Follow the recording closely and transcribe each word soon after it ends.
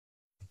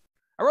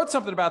I wrote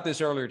something about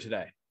this earlier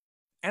today,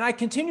 and I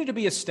continue to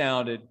be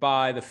astounded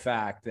by the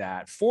fact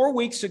that 4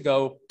 weeks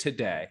ago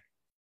today,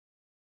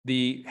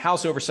 the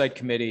House Oversight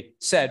Committee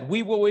said,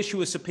 we will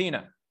issue a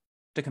subpoena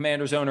to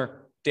Commanders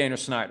owner Dan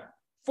Snyder.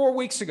 4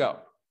 weeks ago,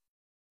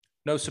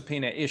 no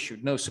subpoena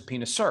issued, no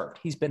subpoena served.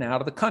 He's been out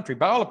of the country.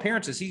 By all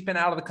appearances, he's been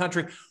out of the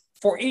country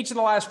for each of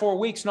the last 4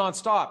 weeks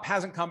nonstop.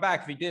 Hasn't come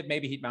back. If he did,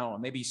 maybe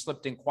he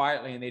slipped in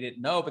quietly and they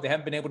didn't know, but they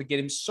haven't been able to get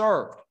him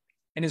served.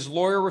 And his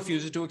lawyer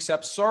refuses to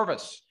accept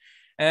service.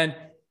 And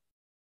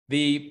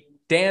the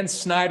Dan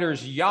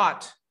Snyder's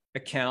yacht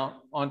account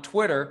on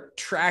Twitter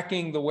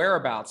tracking the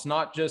whereabouts,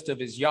 not just of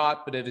his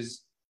yacht, but of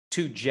his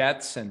 2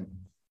 jets. And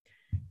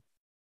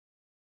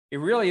it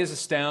really is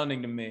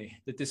astounding to me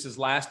that this has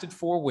lasted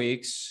 4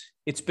 weeks.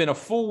 It's been a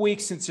full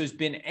week since there's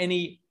been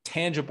any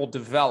tangible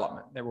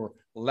development. There were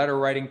letter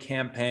writing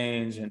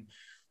campaigns, and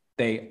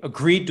they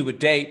agreed to a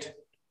date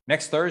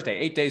next Thursday,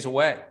 8 days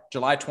away,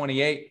 July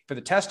 28th, for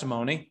the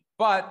testimony.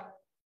 But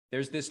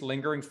there's this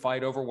lingering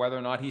fight over whether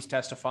or not he's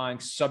testifying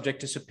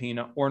subject to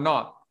subpoena or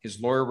not. His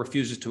lawyer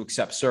refuses to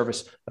accept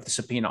service of the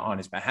subpoena on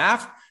his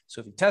behalf. So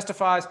if he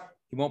testifies,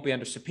 he won't be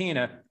under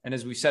subpoena. And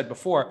as we said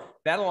before,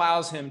 that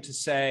allows him to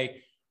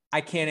say,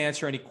 I can't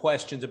answer any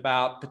questions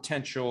about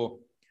potential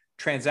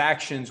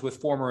transactions with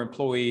former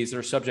employees that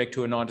are subject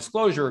to a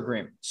non-disclosure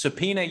agreement.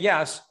 Subpoena,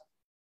 yes.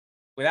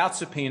 Without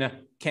subpoena,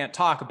 can't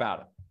talk about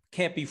it.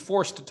 Can't be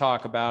forced to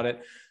talk about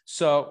it.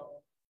 So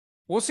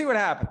we'll see what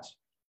happens.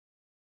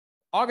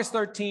 August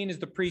 13 is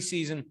the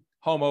preseason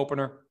home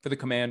opener for the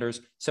Commanders.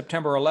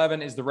 September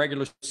 11 is the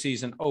regular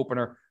season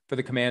opener for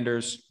the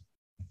Commanders.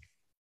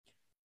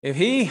 If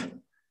he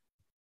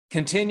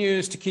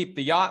continues to keep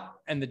the yacht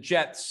and the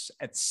jets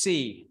at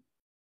sea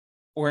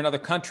or in other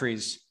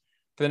countries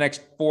for the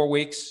next 4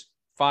 weeks,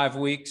 5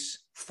 weeks,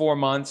 4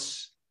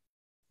 months,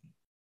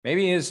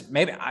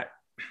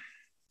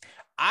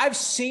 I've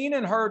seen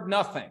and heard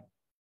nothing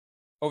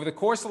over the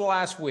course of the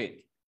last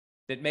week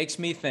that makes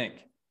me think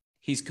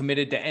he's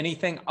committed to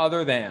anything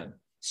other than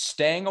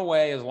staying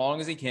away as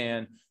long as he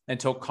can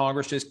until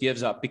Congress just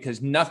gives up,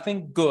 because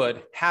nothing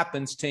good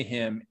happens to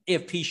him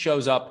if he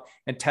shows up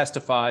and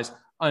testifies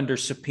under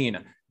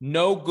subpoena.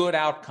 No good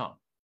outcome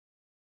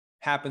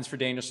happens for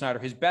Daniel Snyder.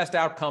 His best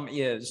outcome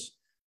is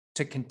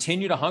to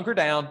continue to hunker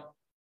down,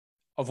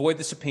 avoid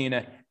the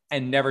subpoena,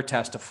 and never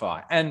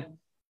testify. And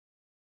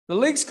the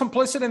league's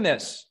complicit in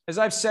this. As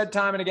I've said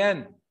time and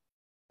again,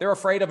 they're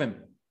afraid of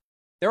him.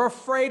 They're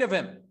afraid of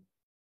him.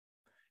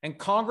 And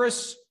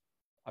Congress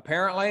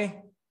apparently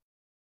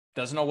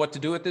doesn't know what to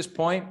do at this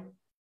point.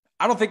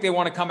 I don't think they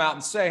want to come out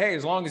and say, hey,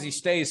 as long as he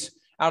stays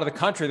out of the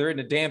country, there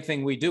isn't a damn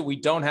thing we do. We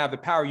don't have the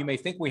power. You may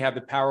think we have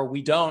the power.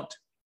 We don't.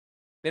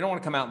 They don't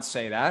want to come out and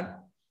say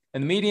that.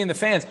 And the media and the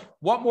fans,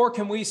 what more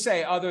can we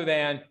say other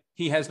than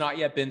he has not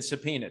yet been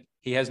subpoenaed?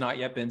 He has not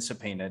yet been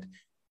subpoenaed.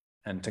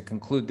 And to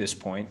conclude this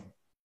point,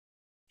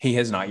 he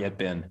has not yet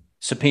been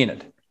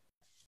subpoenaed.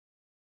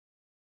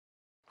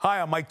 Hi,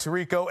 I'm Mike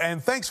Tirico,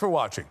 and thanks for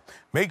watching.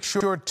 Make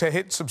sure to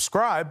hit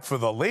subscribe for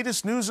the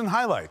latest news and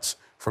highlights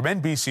from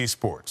NBC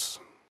Sports.